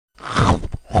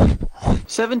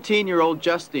17-year-old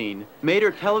Justine made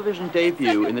her television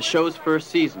debut in the show's first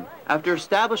season after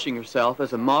establishing herself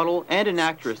as a model and an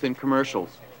actress in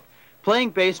commercials.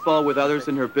 Playing baseball with others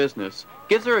in her business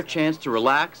gives her a chance to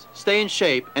relax, stay in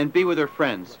shape, and be with her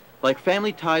friends, like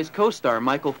Family Ties co-star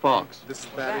Michael Fox.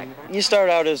 You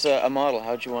started out as a model.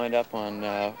 How'd you wind up on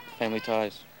Family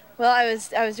Ties? Well,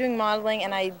 I was doing modeling,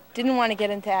 and I didn't want to get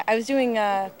into. I was doing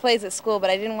plays at school, but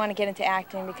I didn't want to get into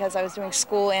acting because I was doing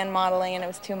school and modeling, and it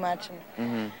was too much.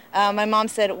 And, my mom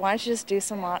said, "Why don't you just do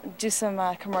some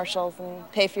commercials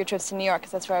and pay for your trips to New York?"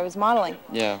 Because that's where I was modeling.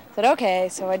 Yeah. I said, "Okay."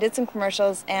 So I did some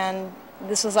commercials, and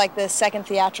this was like the second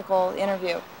theatrical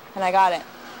interview, and I got it.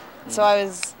 So I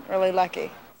was really lucky.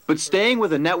 But staying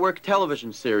with a network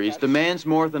television series demands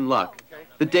more than luck.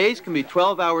 The days can be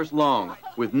 12 hours long,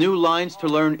 with new lines to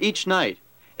learn each night.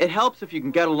 It helps if you can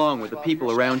get along with the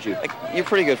people around you. You're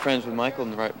pretty good friends with Michael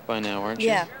by now, aren't you?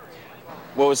 Yeah.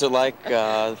 What was it like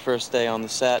the first day on the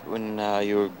set when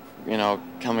you were,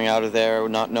 coming out of there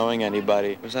not knowing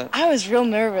anybody? I was real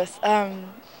nervous.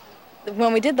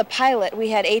 When we did the pilot, we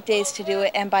had 8 days to do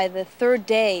it, and by the third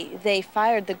day, they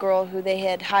fired the girl who they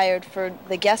had hired for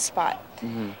the guest spot.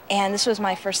 And this was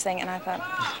my first thing, and I thought,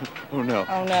 oh no.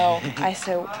 Oh no.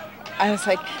 I was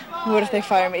like, what if they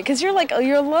fire me? Because you're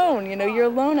alone, you're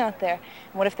alone out there.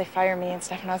 And what if they fire me and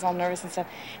stuff? And I was all nervous and stuff.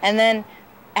 And then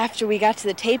after we got to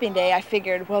the taping day, I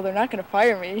figured, well, they're not going to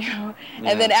fire me, Yeah.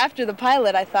 And then after the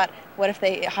pilot, I thought, what if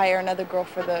they hire another girl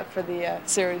for the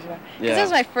series? Because that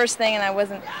was my first thing, and I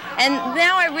wasn't. And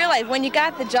now I realize when you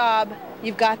got the job,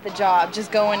 you've got the job.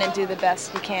 Just go in and do the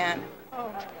best you can.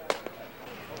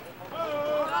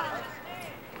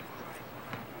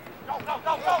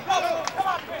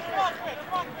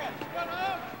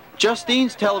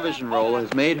 Justine's television role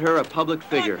has made her a public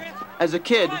figure. As a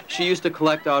kid, she used to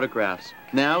collect autographs.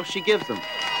 Now she gives them.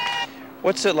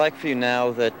 What's it like for you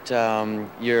now that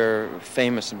you're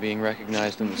famous and being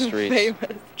recognized in the streets?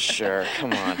 Famous? Sure,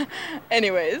 come on.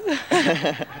 Anyways.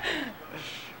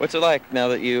 What's it like now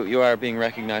that you are being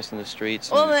recognized in the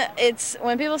streets? Well, it's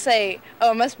when people say,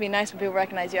 oh, it must be nice when people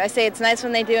recognize you. I say it's nice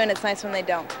when they do and it's nice when they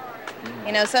don't.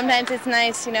 Sometimes it's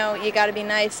nice, you got to be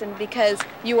nice, and because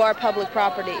you are public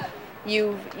property.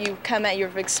 You've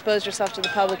exposed yourself to the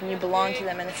public and you belong to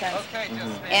them in a sense.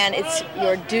 And it's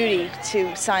your duty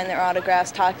to sign their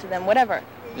autographs, talk to them, whatever,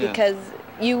 because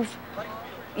you've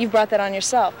brought that on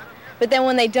yourself. But then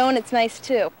when they don't, it's nice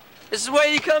too. This is where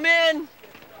you come in.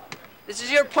 This is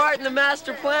your part in the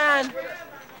master plan.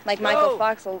 Like Michael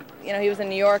Fox, he was in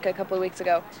New York a couple of weeks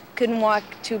ago. Couldn't walk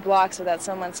 2 blocks without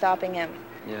someone stopping him.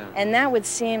 Yeah. And that would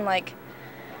seem like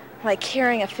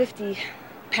carrying a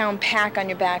 50-pound pack on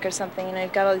your back or something.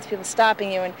 You've got all these people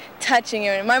stopping you and touching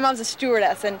you. And my mom's a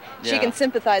stewardess, and she can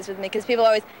sympathize with me because people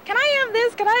always, can I have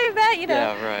this? Can I have that?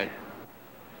 Yeah, right.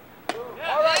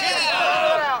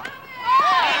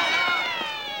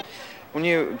 When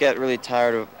you get really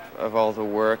tired of all the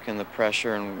work and the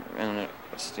pressure and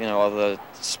all the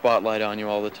spotlight on you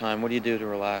all the time, what do you do to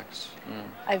relax?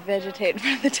 I vegetate in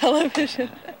front of the television.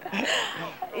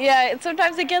 Yeah,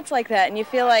 sometimes it gets like that, and you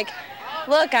feel like,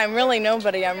 look, I'm really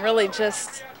nobody. I'm really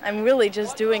just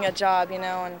doing a job,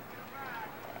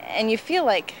 and you feel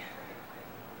like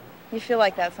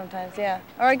that sometimes, yeah.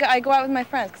 Or I go out with my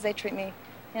friends because they treat me,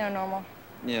 normal.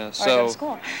 Yeah. Or I go to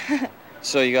school.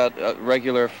 So you got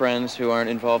regular friends who aren't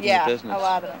involved in the business? Yeah, a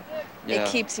lot of them. Yeah. It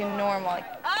keeps you normal.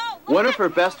 One of her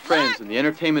best friends in the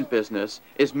entertainment business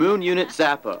is Moon Unit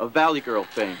Zappa of Valley Girl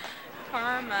fame.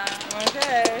 Karma.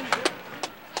 Okay.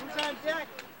 Who's on deck?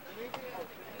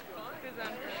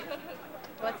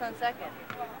 What's on second?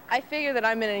 I figure that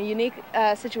I'm in a unique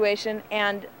situation,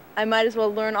 and I might as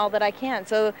well learn all that I can.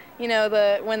 So,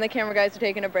 when the camera guys are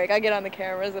taking a break, I get on the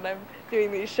cameras and I'm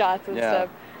doing these shots and stuff.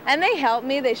 And they help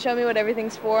me. They show me what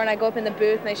everything's for, and I go up in the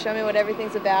booth and they show me what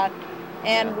everything's about.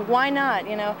 And why not,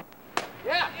 Yeah!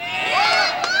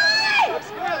 Looks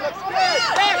good, looks good!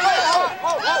 Hey,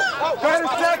 whoa! 30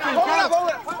 seconds! Hold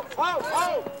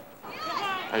up!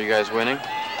 Are you guys winning?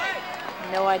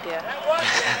 No idea.